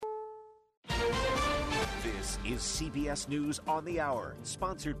This is CBS News on the Hour,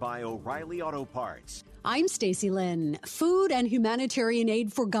 sponsored by O'Reilly Auto Parts. I'm Stacey Lynn. Food and humanitarian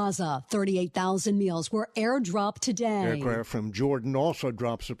aid for Gaza. 38,000 meals were airdropped today. Aircraft from Jordan also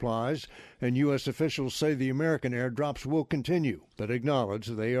dropped supplies, and U.S. officials say the American airdrops will continue, but acknowledge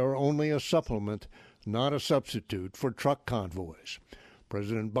they are only a supplement, not a substitute for truck convoys.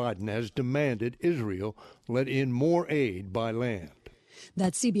 President Biden has demanded Israel let in more aid by land.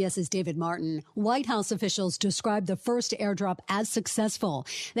 That's CBS's David Martin. White House officials described the first airdrop as successful.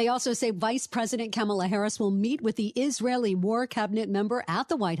 They also say Vice President Kamala Harris will meet with the Israeli War Cabinet member at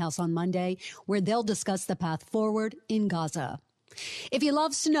the White House on Monday, where they'll discuss the path forward in Gaza. If you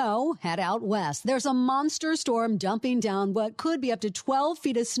love snow, head out west. There's a monster storm dumping down what could be up to 12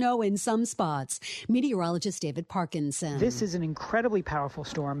 feet of snow in some spots. Meteorologist David Parkinson. This is an incredibly powerful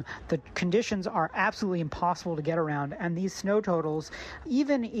storm. The conditions are absolutely impossible to get around. And these snow totals,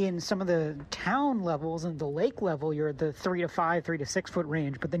 even in some of the town levels and the lake level, you're at the 3 to 5, 3 to 6 foot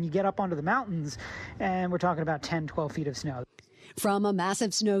range. But then you get up onto the mountains and we're talking about 10, 12 feet of snow. From a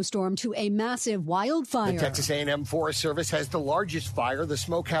massive snowstorm to a massive wildfire. The Texas A&M Forest Service has the largest fire, the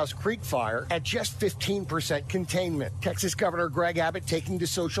Smokehouse Creek Fire, at just 15% containment. Texas Governor Greg Abbott taking to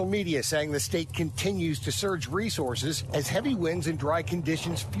social media, saying the state continues to surge resources as heavy winds and dry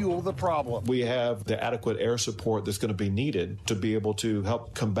conditions fuel the problem. We have the adequate air support that's going to be needed to be able to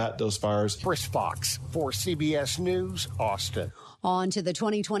help combat those fires. Chris Fox for CBS News, Austin. On to the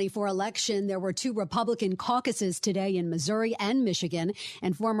 2024 election. There were 2 Republican caucuses today in Missouri and Michigan,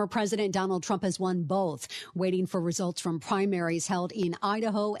 and former President Donald Trump has won both, waiting for results from primaries held in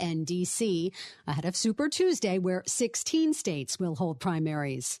Idaho and D.C. ahead of Super Tuesday, where 16 states will hold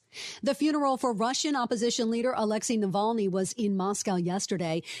primaries. The funeral for Russian opposition leader Alexei Navalny was in Moscow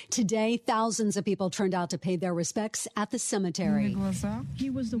yesterday. Today, thousands of people turned out to pay their respects at the cemetery. He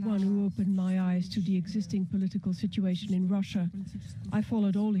was the one who opened my eyes to the existing political situation in Russia. I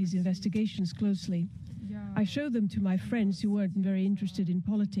followed all his investigations closely. I showed them to my friends who weren't very interested in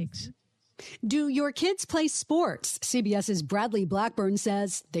politics. Do your kids play sports? CBS's Bradley Blackburn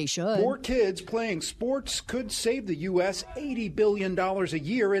says they should. More kids playing sports could save the U.S. $80 billion a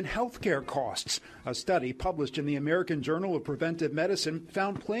year in healthcare costs. A study published in the American Journal of Preventive Medicine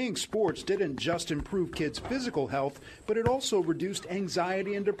found playing sports didn't just improve kids' physical health, but it also reduced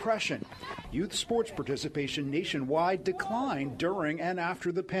anxiety and depression. Youth sports participation nationwide declined during and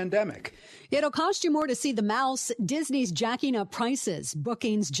after the pandemic. It'll cost you more to see the mouse. Disney's jacking up prices.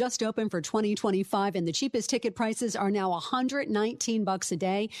 Bookings just opened for 2025, and the cheapest ticket prices are now $119 a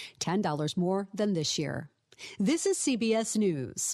day, $10 more than this year. This is CBS News.